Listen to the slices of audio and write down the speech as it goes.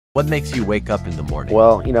What makes you wake up in the morning?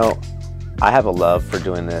 Well, I have a love for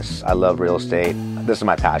doing this. I love real estate. This is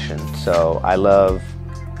my passion. So I love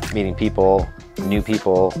meeting people, new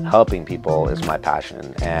people, helping people is my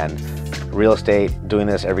passion. And real estate, doing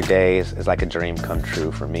this every day is like a dream come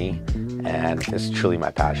true for me. And it's truly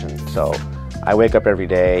my passion. So I wake up every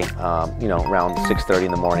day, around 6:30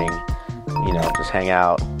 in the morning, just hang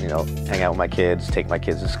out with my kids, take my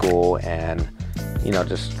kids to school, and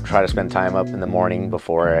just try to spend time up in the morning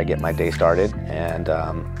before I get my day started. And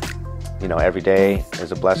every day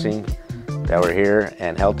is a blessing that we're here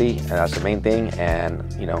and healthy, and that's the main thing. And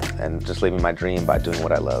and just living my dream by doing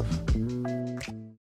what I love.